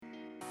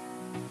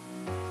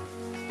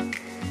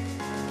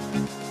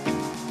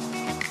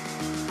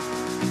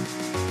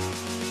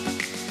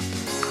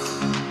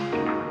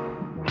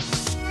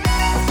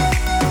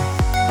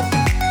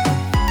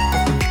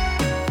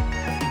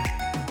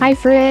Hi,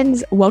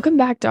 friends. Welcome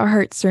back to Our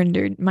Hearts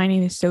Surrendered. My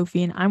name is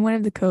Sophie, and I'm one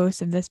of the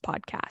co-hosts of this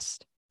podcast.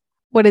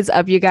 What is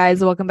up, you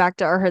guys? Welcome back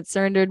to Our Hearts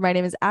Surrendered. My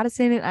name is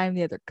Addison, and I'm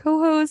the other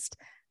co-host.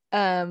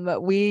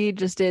 We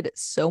just did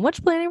so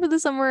much planning for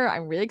the summer.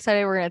 I'm really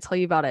excited. We're going to tell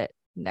you about it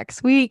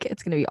next week.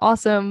 It's going to be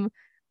awesome,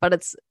 but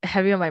it's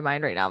heavy on my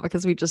mind right now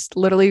because we just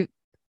literally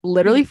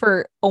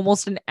for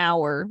almost an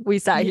hour, we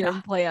sat here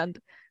and planned,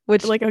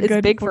 which like a is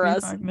good big for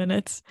us. 45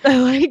 minutes.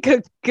 Like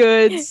a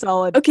good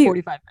solid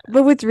 45 minutes.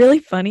 But what's really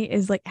funny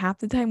is like half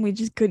the time we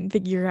just couldn't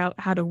figure out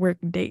how to work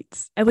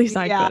dates. At least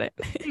I couldn't.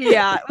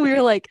 Yeah. We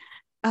were like,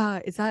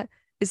 is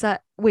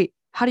that wait,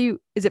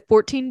 is it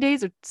 14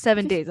 days or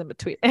 7 days in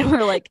between? And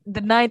we're like,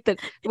 the 9th,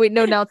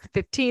 now it's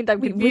the 15th.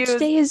 I'm confused. Which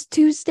day is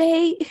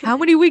Tuesday? How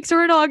many weeks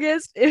are in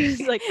August? It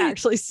was like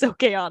actually so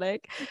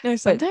chaotic. No,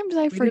 sometimes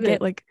I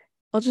forget, like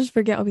I'll just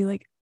forget. I'll be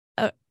like,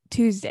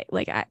 Tuesday.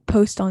 Like I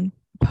post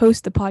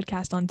the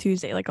podcast on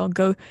Tuesday. Like I'll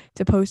go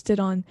to post it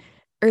on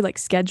or like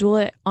schedule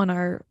it on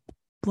our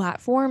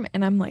platform,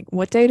 and I'm like,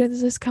 what day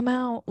does this come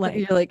out? Like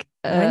you're like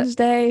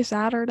Wednesday,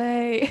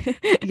 Saturday.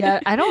 Yeah,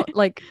 I don't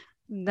like.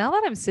 Now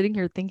that I'm sitting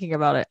here thinking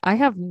about it, I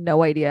have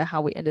no idea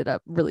how we ended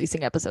up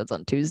releasing episodes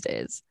on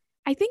Tuesdays.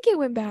 I think it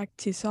went back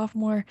to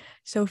sophomore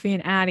Sophie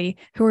and Addie,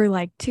 who were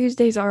like,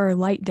 Tuesdays are our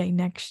light day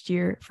next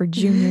year for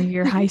junior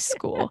year high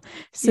school.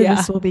 So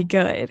this will be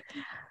good.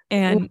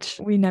 And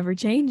we never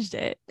changed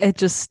it. It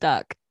just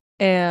stuck.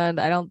 And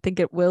I don't think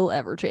it will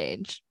ever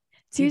change.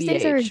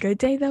 Tuesdays are a good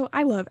day, though.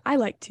 I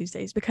like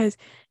Tuesdays because,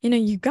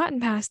 you've gotten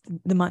past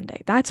the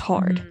Monday. That's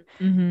hard.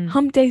 Mm-hmm.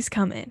 Hump days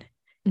come in.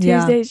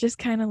 Tuesdays just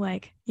kind of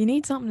like, you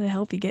need something to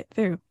help you get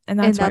through. And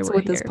that's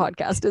what this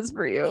podcast is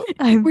for you.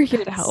 We're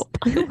here to help.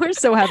 We're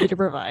so happy to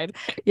provide.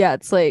 Yeah,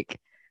 it's like,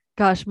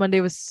 gosh,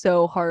 Monday was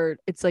so hard.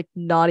 It's like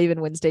not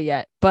even Wednesday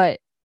yet, but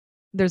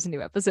there's a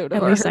new episode.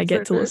 At least I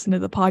get to listen to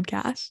the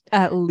podcast.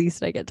 At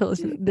least I get to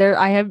listen. There,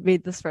 I have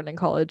made this friend in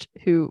college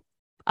who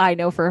I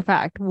know for a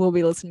fact will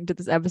be listening to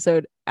this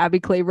episode. Abby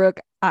Claybrook,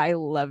 I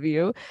love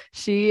you.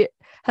 She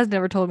has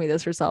never told me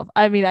this herself.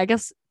 I mean, I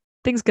guess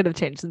things could have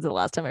changed since the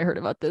last time I heard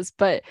about this,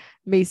 but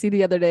Macy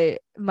the other day,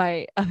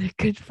 my other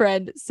good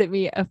friend, sent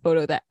me a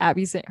photo that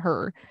Abby sent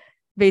her.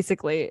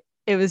 Basically,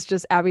 it was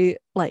just Abby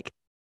like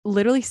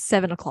literally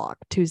 7:00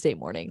 Tuesday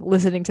morning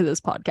listening to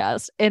this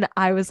podcast, and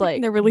I was like,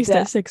 they're released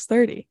at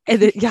 6:30,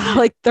 and then,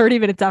 like 30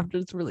 minutes after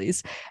it's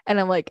released, and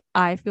I'm like,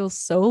 I feel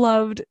so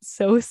loved,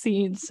 so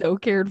seen, so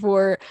cared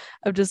for.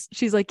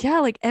 She's like, yeah,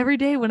 like every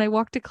day when I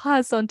walk to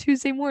class on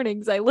Tuesday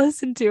mornings I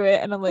listen to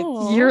it, and I'm like,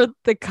 aww, you're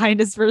the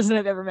kindest person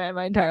I've ever met in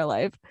my entire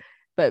life.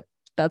 But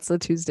that's a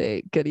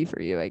Tuesday goodie for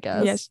you, I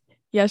guess. Yes.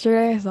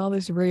 Yesterday I saw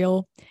this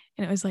reel,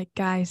 and it was like,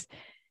 guys,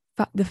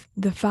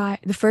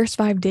 the first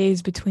 5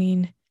 days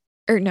between.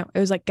 Or no, it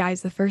was like,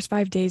 guys, the first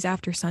 5 days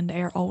after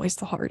Sunday are always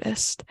the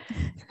hardest.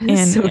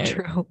 And so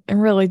true. It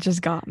really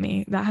just got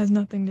me. That has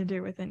nothing to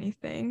do with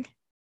anything.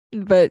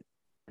 But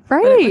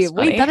Friday,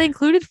 wait, that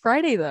included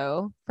Friday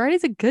though.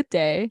 Friday's a good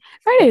day.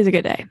 Friday is a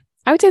good day.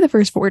 I would say the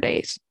first 4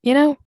 days,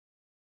 My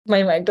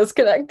mic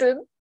disconnected.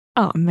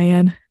 Oh,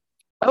 man.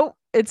 Oh,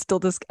 it's still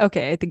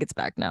okay, I think it's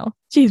back now.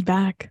 She's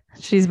back.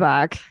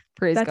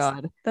 Praise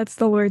God. That's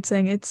the Lord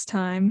saying it's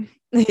time.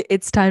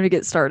 It's time to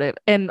get started.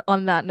 And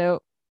on that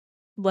note,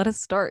 let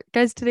us start.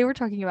 Guys, today we're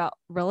talking about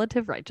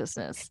relative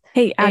righteousness.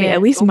 Hey, Addie,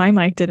 at least my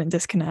mic didn't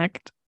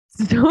disconnect.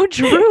 So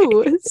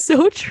true.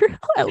 So true.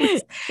 At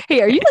least.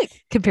 Hey, are you like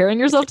comparing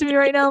yourself to me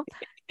right now?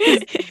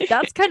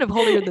 That's kind of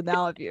holier than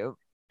thou of you,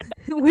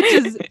 which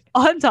is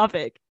on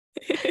topic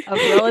of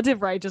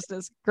relative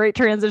righteousness. Great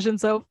transition.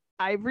 So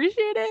I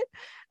appreciate it.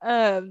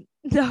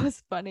 That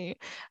was funny.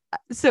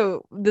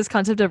 So this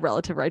concept of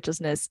relative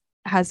righteousness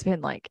has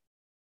been like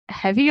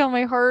heavy on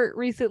my heart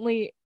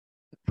recently.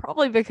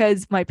 Probably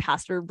because my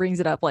pastor brings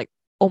it up like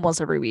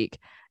almost every week,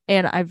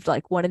 and I've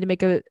like wanted to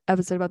make an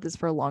episode about this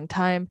for a long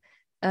time,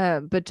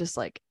 but just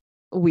like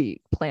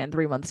we planned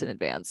 3 months in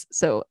advance,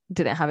 so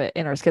didn't have it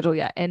in our schedule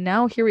yet, and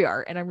now here we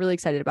are, and I'm really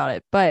excited about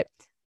it. But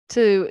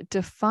to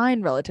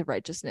define relative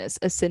righteousness,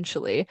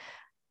 essentially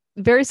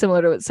very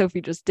similar to what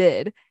Sophie just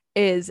did,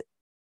 is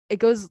it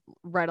goes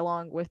right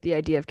along with the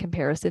idea of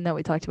comparison that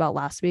we talked about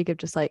last week, of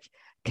just like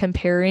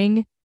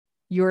comparing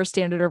your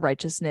standard of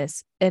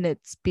righteousness and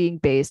it's being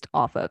based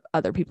off of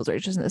other people's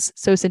righteousness.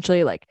 So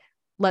essentially, like,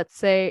 let's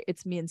say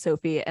it's me and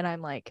Sophie, and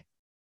I'm like,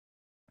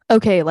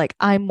 okay, like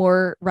I'm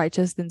more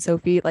righteous than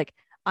Sophie, like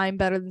I'm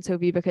better than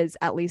Sophie because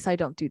at least I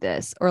don't do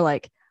this. Or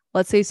like,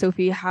 let's say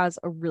Sophie has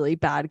a really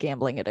bad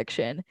gambling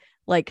addiction,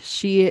 like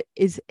she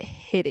is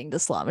hitting the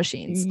slot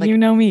machines, like,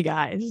 me,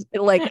 guys,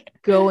 like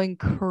going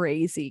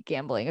crazy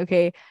gambling.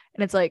 Okay,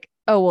 and it's like,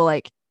 oh well,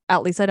 like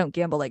at least I don't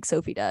gamble like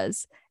Sophie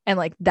does. And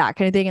like that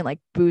kind of thing, and like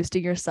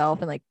boosting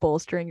yourself and like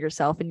bolstering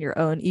yourself and your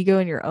own ego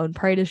and your own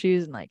pride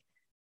issues, and like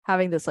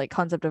having this like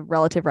concept of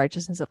relative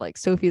righteousness of like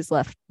Sophie is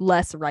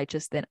less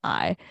righteous than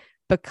I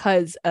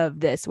because of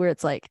this, where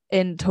it's like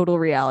in total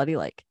reality,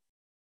 like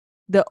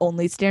the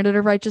only standard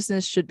of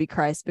righteousness should be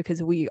Christ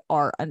because we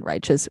are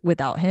unrighteous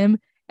without him,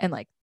 and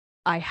like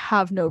I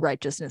have no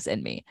righteousness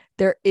in me.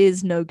 There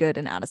is no good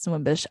in Addison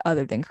Wimbish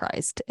other than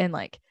Christ. And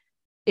like,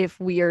 if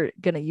we are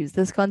going to use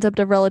this concept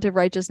of relative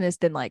righteousness,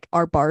 then like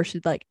our bar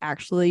should like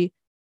actually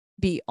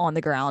be on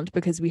the ground,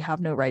 because we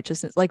have no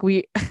righteousness. Like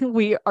we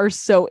are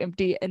so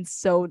empty and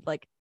so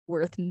like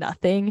worth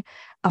nothing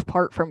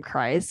apart from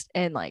Christ.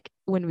 And like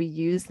when we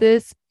use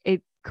this,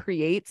 it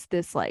creates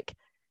this like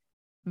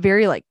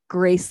very like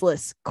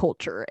graceless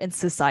culture and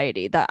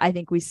society that I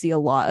think we see a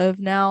lot of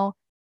now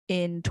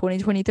in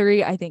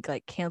 2023. I think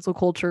like cancel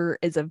culture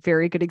is a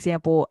very good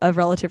example of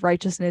relative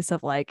righteousness,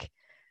 of like,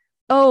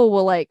 oh,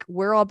 well, like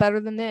we're all better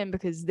than them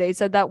because they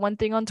said that one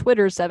thing on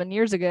Twitter 7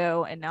 years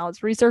ago and now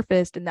it's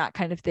resurfaced, and that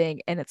kind of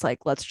thing. And it's like,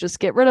 let's just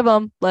get rid of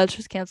them. Let's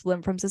just cancel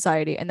them from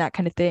society and that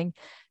kind of thing.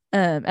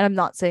 And I'm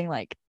not saying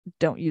like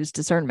don't use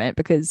discernment,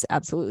 because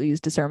absolutely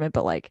use discernment,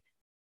 but like,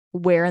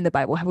 where in the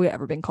Bible have we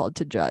ever been called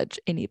to judge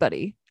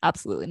anybody?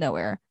 Absolutely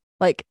nowhere.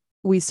 Like,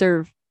 we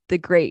serve the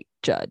great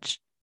judge,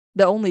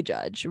 the only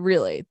judge,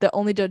 really, the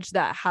only judge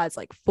that has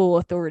like full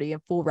authority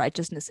and full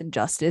righteousness and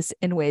justice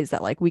in ways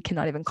that like we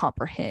cannot even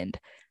comprehend.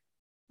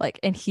 Like,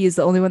 and he is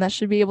the only one that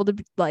should be able to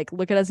like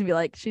look at us and be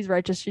like, she's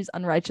righteous, she's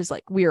unrighteous.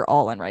 Like, we are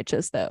all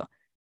unrighteous though.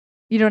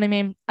 You know what I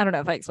mean? I don't know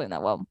if I explained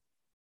that well.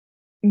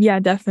 Yeah,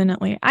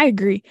 definitely. I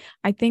agree.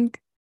 I think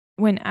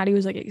when Addie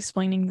was like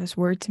explaining this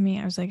word to me,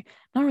 I was like,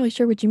 not really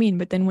sure what you mean.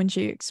 But then when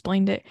she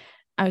explained it,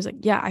 I was like,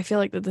 yeah, I feel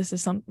like that this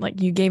is something like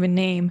you gave a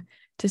name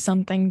to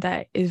something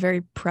that is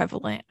very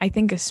prevalent. I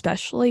think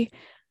especially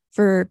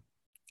for,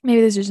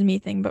 maybe this is just me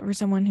thing, but for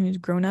someone who's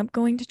grown up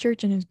going to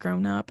church and has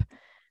grown up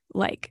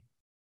like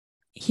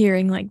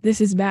hearing like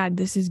this is bad,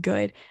 this is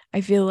good. I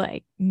feel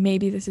like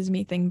maybe this is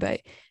me thing,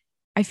 but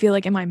I feel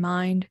like in my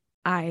mind,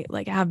 I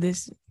like have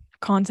this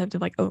concept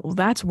of like, oh, well,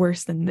 that's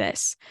worse than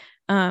this.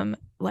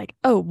 Like,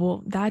 oh,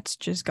 well, that's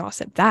just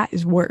gossip. That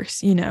is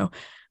worse, you know?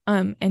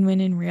 And when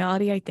in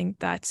reality, I think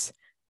that's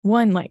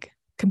one, like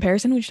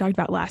comparison, which we talked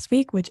about last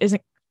week, which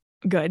isn't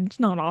good. It's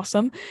not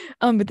awesome.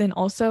 But then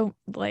also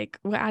like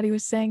what Addie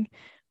was saying,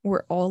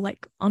 we're all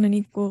like on an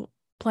equal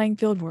playing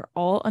field. We're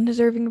all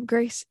undeserving of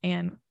grace,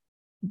 and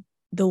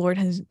the Lord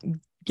has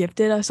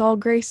gifted us all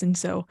grace. And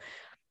so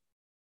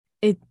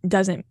it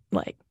doesn't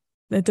like,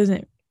 that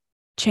doesn't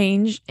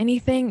change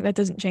anything. That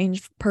doesn't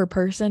change per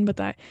person, but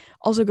that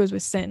also goes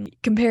with sin.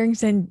 Comparing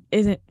sin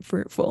isn't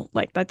fruitful.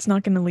 Like, that's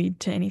not going to lead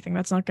to anything.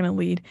 That's not going to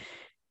lead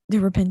to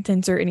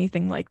repentance or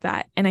anything like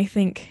that. And I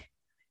think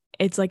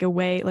it's like a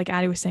way, like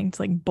Addie was saying,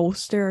 to like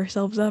bolster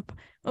ourselves up.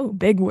 Oh,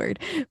 big word.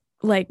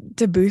 Like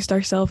to boost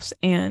ourselves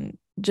and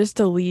just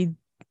to lead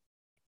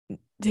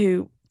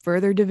to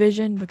further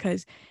division,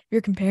 because if you're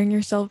comparing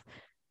yourself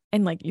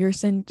and like your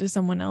sin to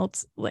someone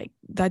else, like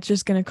that's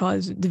just going to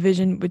cause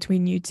division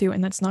between you two,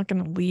 and that's not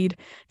going to lead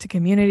to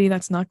community.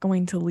 That's not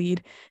going to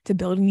lead to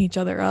building each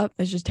other up.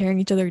 That's just tearing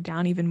each other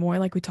down even more,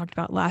 like we talked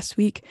about last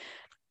week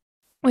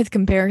with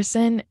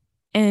comparison.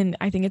 And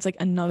I think it's like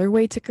another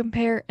way to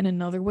compare and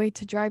another way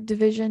to drive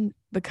division,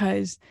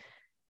 because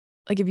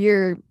like if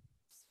you're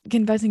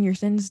confessing your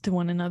sins to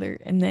one another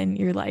and then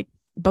you're like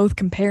both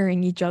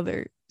comparing each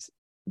other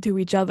to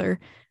each other,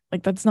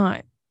 like that's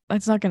not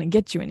going to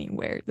get you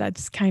anywhere. That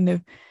kind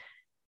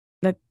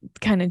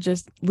of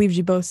just leaves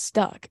you both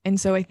stuck. And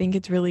so I think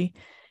it's really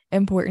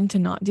important to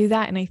not do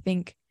that. And I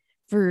think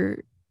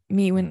for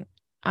me, when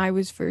I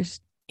was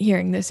first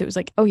hearing this, it was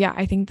like, oh yeah,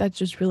 I think that's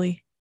just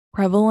really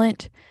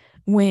prevalent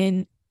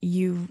when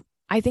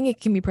I think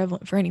it can be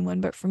prevalent for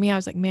anyone, but for me, I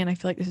was like, man, I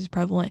feel like this is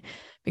prevalent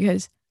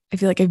because I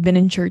feel like I've been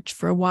in church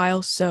for a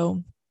while.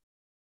 So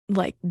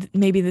like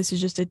maybe this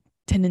is just a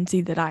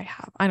tendency that I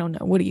have. I don't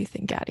know. What do you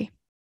think, Addie?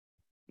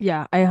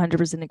 Yeah, I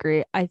 100%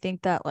 agree. I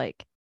think that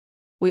like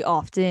we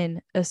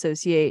often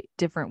associate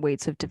different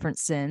weights of different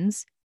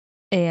sins,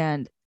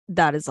 and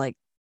that is like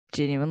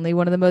genuinely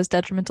one of the most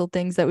detrimental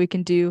things that we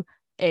can do.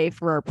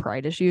 For our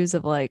pride issues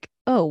of like,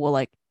 oh, well,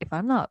 like if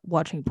I'm not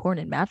watching porn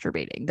and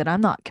masturbating, then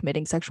I'm not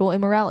committing sexual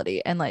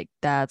immorality, and like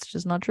that's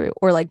just not true.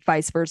 Or like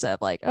vice versa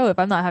of like, oh, if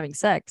I'm not having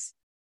sex,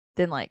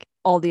 then like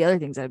all the other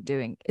things I'm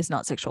doing is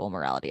not sexual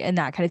immorality and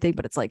that kind of thing.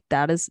 But it's like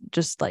that is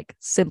just like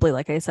simply,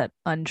 like I said,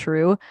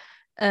 untrue.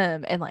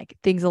 And like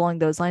things along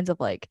those lines of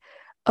like,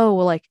 oh,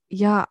 well, like,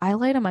 yeah, I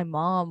lie to my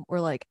mom,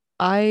 or like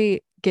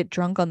I get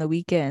drunk on the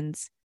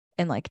weekends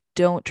and like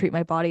don't treat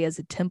my body as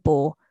a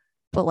temple,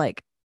 but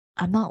like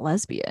I'm not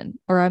lesbian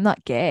or I'm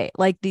not gay.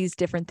 Like these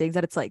different things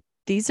that it's like,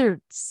 these are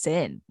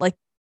sin. Like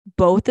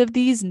both of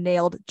these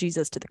nailed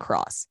Jesus to the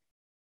cross.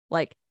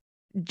 Like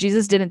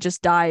Jesus didn't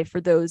just die for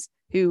those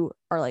who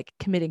are like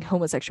committing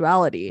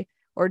homosexuality,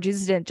 or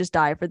Jesus didn't just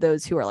die for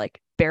those who are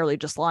like barely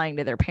just lying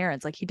to their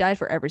parents. Like he died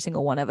for every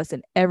single one of us,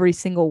 and every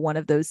single one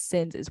of those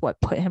sins is what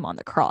put him on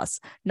the cross.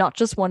 Not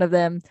just one of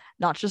them,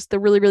 not just the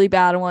really, really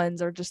bad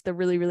ones or just the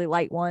really, really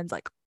light ones.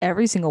 Like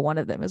every single one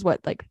of them is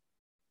what like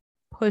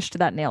pushed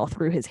that nail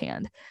through his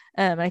hand.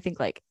 I think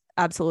like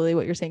absolutely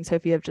what you're saying,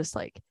 Sophie, of just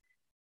like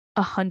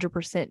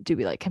 100% do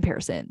we like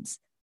comparisons.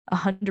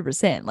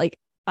 100%. Like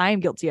I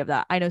am guilty of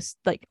that. I know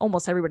like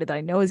almost everybody that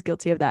I know is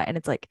guilty of that. And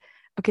it's like,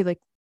 okay, like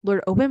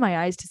Lord, open my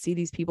eyes to see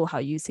these people how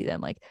you see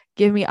them. Like,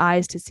 give me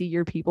eyes to see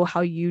your people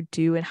how you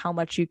do, and how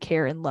much you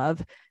care and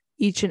love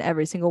each and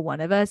every single one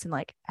of us, and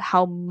like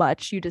how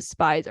much you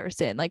despise our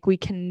sin. Like, we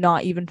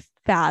cannot even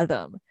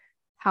fathom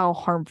how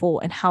harmful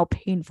and how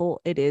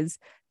painful it is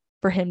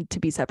for him to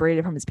be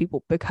separated from his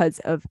people because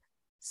of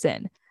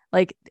sin.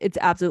 Like, it's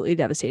absolutely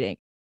devastating.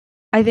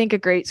 I think a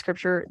great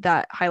scripture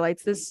that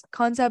highlights this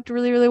concept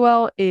really, really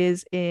well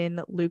is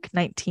in Luke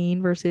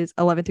 19, verses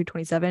 11 through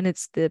 27.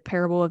 It's the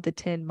parable of the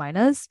 10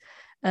 minas,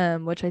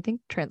 which I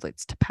think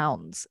translates to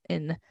pounds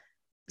in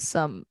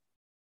some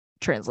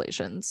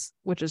translations,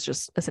 which is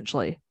just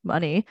essentially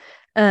money.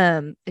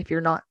 If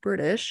you're not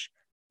British,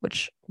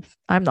 which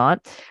I'm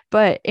not.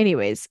 But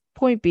anyways,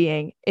 point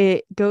being,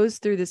 it goes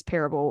through this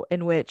parable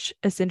in which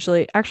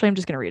essentially, actually, I'm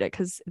just going to read it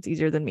because it's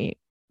easier than me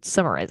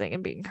summarizing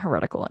and being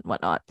heretical and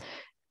whatnot.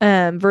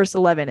 Verse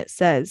 11, it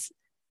says,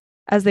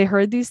 as they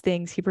heard these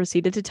things, he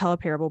proceeded to tell a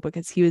parable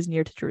because he was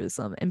near to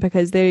Jerusalem, and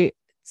because they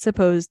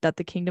supposed that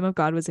the kingdom of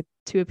God was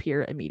to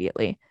appear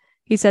immediately.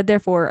 He said,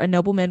 therefore, a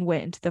nobleman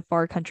went into the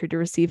far country to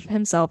receive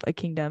himself a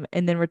kingdom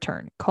and then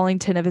return. Calling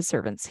 10 of his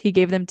servants, he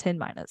gave them 10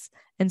 minas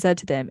and said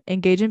to them,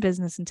 engage in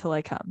business until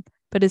I come.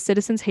 But his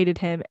citizens hated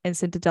him and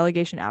sent a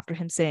delegation after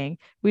him, saying,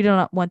 we do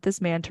not want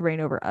this man to reign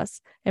over us.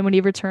 And when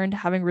he returned,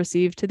 having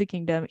received to the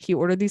kingdom, he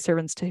ordered these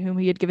servants to whom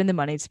he had given the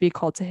money to be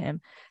called to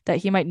him, that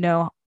he might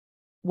know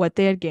what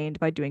they had gained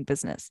by doing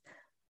business.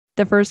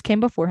 The first came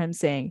before him,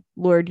 saying,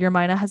 Lord, your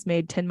mina has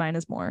made 10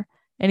 minas more.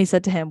 And he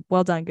said to him,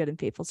 well done, good and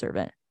faithful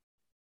servant.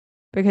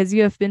 Because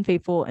you have been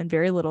faithful in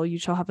very little, you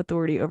shall have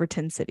authority over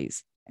 10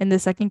 cities. And the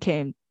second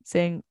came,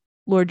 saying,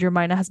 Lord, your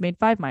mina has made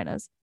 5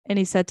 minas. And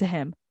he said to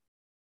him,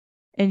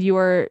 and you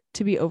are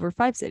to be over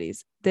 5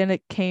 cities. Then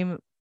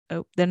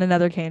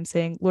another came,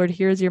 saying, Lord,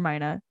 here is your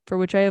mina, for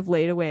which I have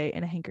laid away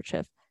in a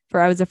handkerchief. For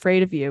I was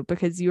afraid of you,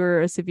 because you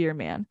are a severe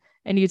man,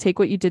 and you take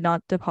what you did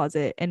not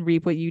deposit, and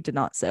reap what you did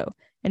not sow.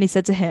 And he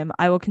said to him,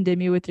 I will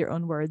condemn you with your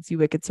own words, you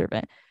wicked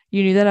servant.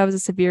 You knew that I was a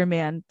severe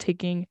man,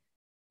 taking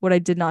what I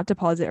did not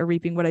deposit, or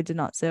reaping what I did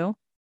not sow.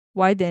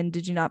 Why then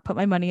did you not put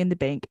my money in the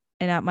bank,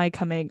 and at my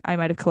coming I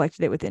might have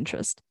collected it with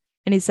interest?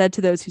 And he said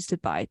to those who stood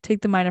by,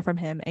 take the mina from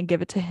him, and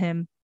give it to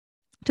him,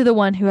 to the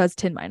one who has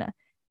 10 mina.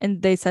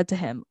 And they said to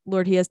him,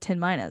 Lord, he has 10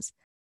 minas.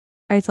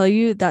 I tell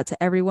you that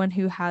to everyone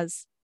who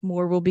has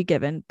more will be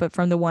given, but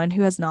from the one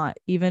who has not,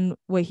 even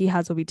what he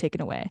has will be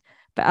taken away.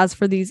 But as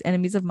for these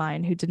enemies of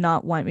mine who did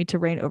not want me to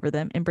reign over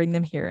them and bring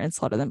them here and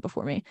slaughter them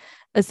before me.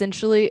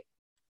 Essentially,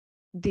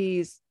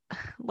 these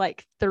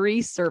like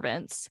 3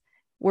 servants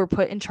were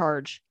put in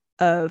charge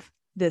of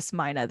this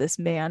mina, this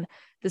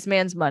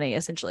man's money,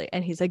 essentially.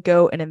 And he's like,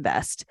 go and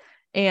invest.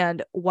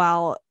 And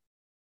while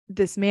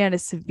this man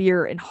is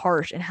severe and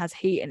harsh and has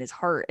hate in his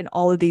heart and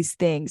all of these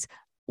things,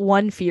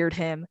 one feared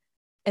him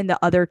and the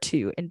other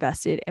 2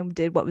 invested and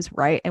did what was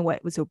right and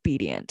what was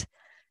obedient.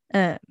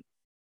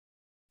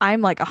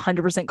 I'm like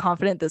 100%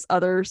 confident this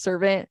other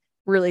servant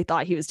really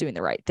thought he was doing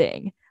the right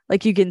thing.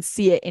 Like, you can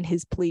see it in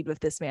his plead with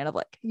this man of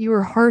like, you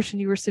were harsh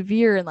and you were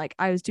severe, and like,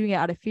 I was doing it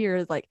out of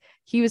fear. Like,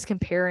 he was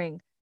comparing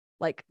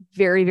like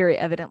very, very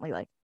evidently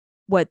like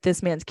what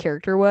this man's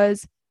character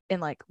was,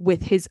 and like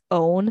with his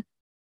own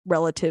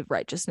relative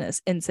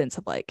righteousness, in sense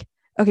of like,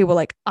 okay, well,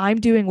 like, I'm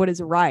doing what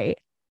is right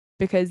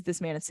because this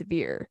man is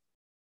severe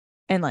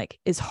and like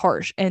is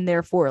harsh, and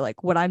therefore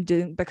like what I'm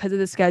doing because of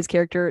this guy's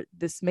character,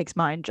 this makes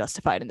mine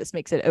justified and this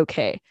makes it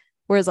okay.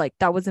 Whereas like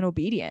that wasn't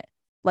obedient.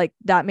 Like,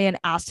 that man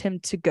asked him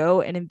to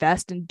go and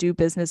invest and do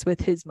business with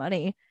his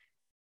money,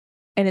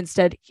 and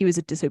instead he was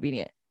a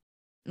disobedient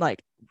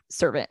like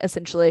servant,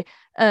 essentially.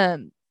 I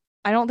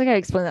don't think I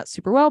explained that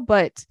super well,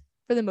 but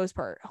for the most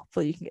part,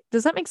 hopefully you can get,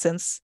 does that make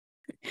sense?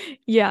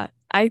 Yeah,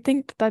 I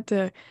think that's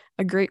a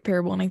great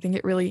parable, and I think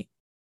it really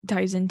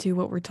ties into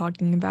what we're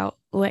talking about.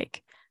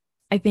 Like,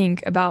 I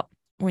think about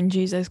when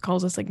Jesus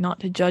calls us like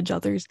not to judge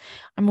others.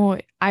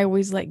 I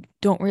always like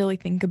don't really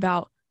think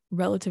about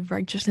relative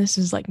righteousness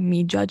as like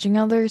me judging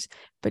others,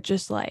 but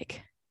just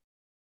like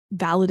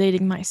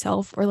validating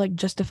myself or like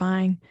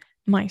justifying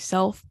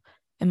myself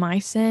and my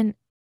sin,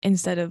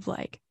 instead of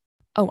like,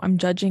 oh, I'm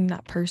judging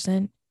that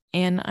person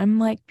and I'm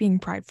like being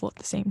prideful at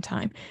the same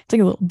time. It's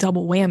like a little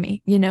double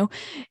whammy, you know?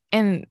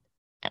 And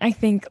I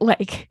think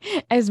like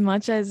as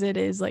much as it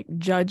is like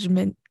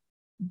judgmental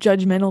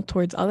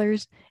towards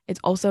others, it's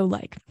also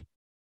like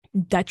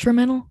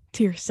detrimental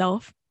to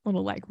yourself.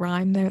 Little like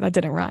rhyme there. That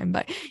didn't rhyme,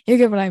 but you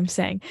get what I'm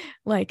saying.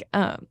 Like,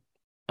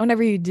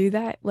 whenever you do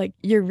that, like,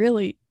 you're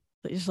really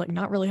just like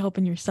not really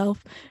helping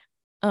yourself.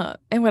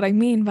 And what I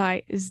mean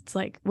by is, it's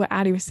like what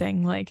Addie was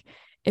saying, like,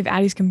 if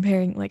Addie's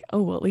comparing like,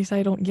 oh, well, at least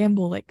I don't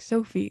gamble like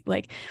Sophie,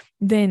 like,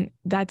 then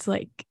that's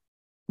like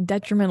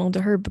detrimental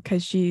to her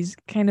because she's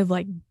kind of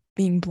like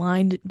being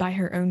blinded by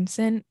her own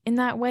sin in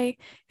that way.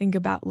 Think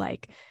about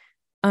like,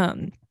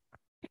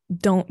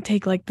 don't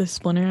take like the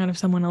splinter out of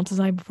someone else's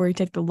eye before you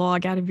take the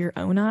log out of your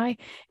own eye.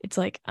 It's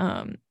like,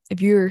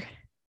 if you're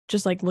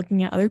just like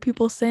looking at other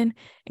people's sin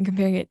and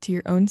comparing it to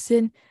your own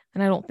sin,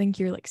 And I don't think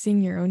you're like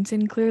seeing your own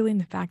sin clearly, and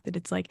the fact that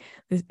it's like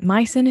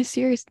my sin is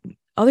serious,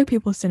 other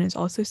people's sin is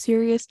also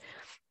serious.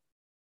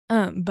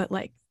 But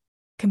like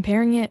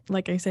comparing it,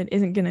 like I said,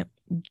 isn't gonna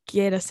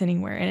get us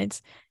anywhere.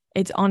 And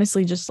it's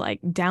honestly just like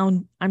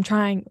I'm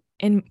trying,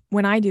 and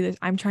when I do this,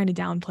 I'm trying to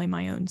downplay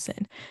my own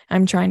sin.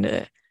 I'm trying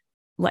to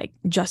like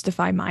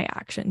justify my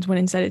actions, when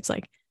instead it's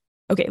like,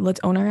 okay, let's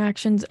own our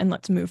actions and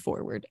let's move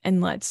forward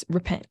and let's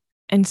repent.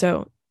 And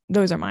so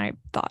those are my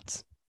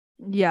thoughts.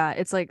 Yeah,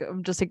 it's like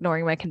I'm just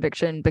ignoring my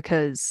conviction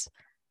because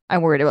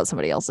I'm worried about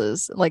somebody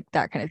else's, like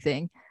that kind of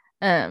thing.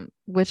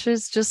 Which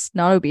is just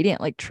not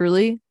obedient. Like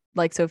truly,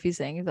 like Sophie's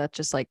saying, that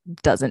just like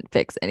doesn't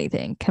fix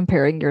anything.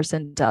 Comparing your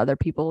sin to other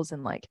people's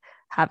and like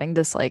having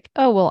this like,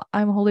 oh well,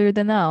 I'm holier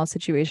than thou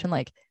situation,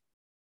 like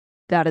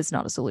that is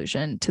not a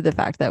solution to the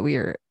fact that we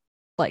are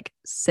like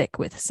sick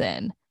with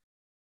sin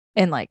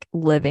and like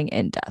living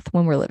in death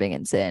when we're living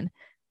in sin.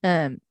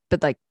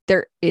 But like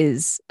there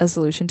is a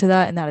solution to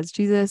that, and that is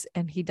Jesus,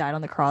 and he died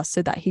on the cross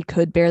so that he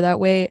could bear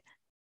that weight,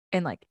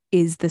 and like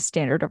is the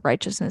standard of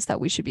righteousness that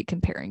we should be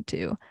comparing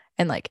to.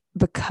 And like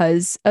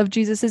because of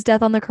Jesus's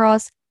death on the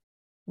cross,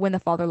 when the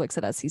Father looks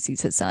at us, he sees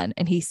his Son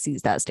and he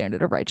sees that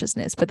standard of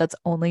righteousness. But that's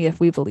only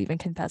if we believe and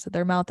confess with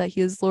our mouth that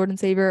he is Lord and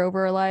Savior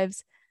over our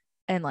lives.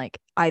 And like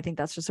I think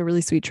that's just a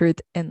really sweet truth,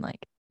 and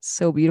like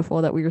so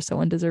beautiful that we were so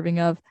undeserving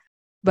of.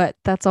 But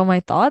that's all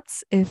my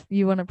thoughts. If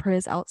you want to pray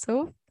us out,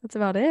 so that's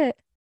about it.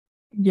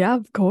 Yeah,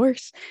 of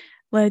course.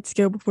 Let's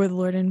go before the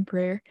Lord in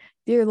prayer.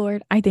 Dear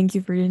Lord, I thank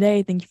you for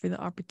today. Thank you for the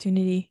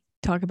opportunity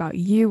to talk about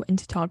you and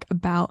to talk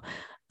about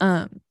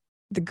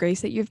the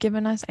grace that you've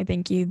given us. I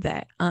thank you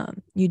that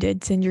you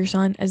did send your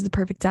Son as the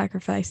perfect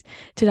sacrifice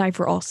to die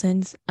for all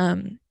sins.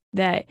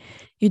 That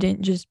you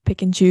didn't just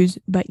pick and choose,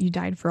 but you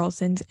died for all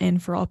sins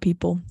and for all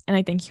people. And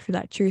I thank you for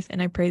that truth.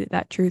 And I pray that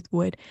that truth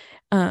would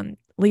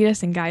lead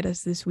us and guide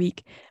us this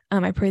week.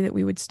 I pray that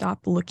we would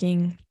stop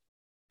looking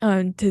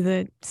to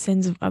the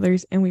sins of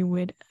others, and we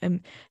would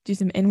do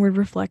some inward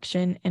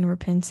reflection and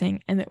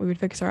repenting, and that we would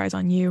fix our eyes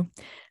on you,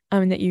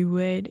 and that you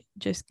would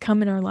just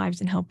come in our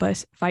lives and help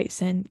us fight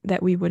sin,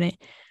 that we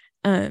wouldn't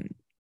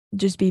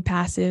just be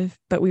passive,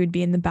 but we would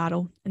be in the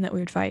battle, and that we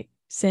would fight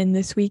sin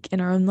this week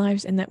in our own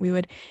lives, and that we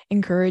would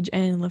encourage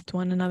and lift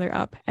one another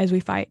up as we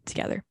fight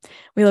together.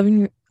 We love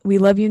you,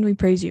 and we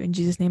praise you. In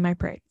Jesus' name I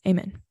pray.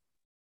 Amen.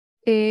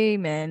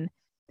 Amen.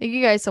 Thank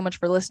you guys so much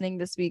for listening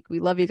this week. We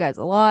love you guys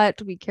a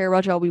lot. We care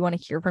about y'all. We want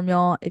to hear from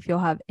y'all. If y'all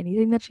have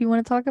anything that you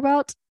want to talk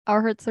about,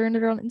 Our Hearts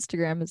Surrendered on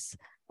Instagram is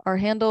our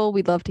handle.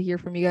 We'd love to hear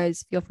from you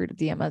guys. Feel free to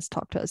DM us,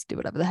 talk to us, do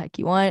whatever the heck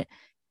you want.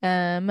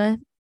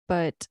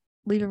 But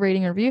leave a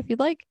rating and review if you'd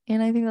like.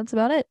 And I think that's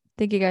about it.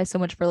 Thank you guys so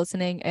much for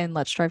listening, and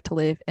let's strive to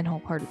live in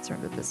wholehearted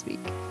surrender this week.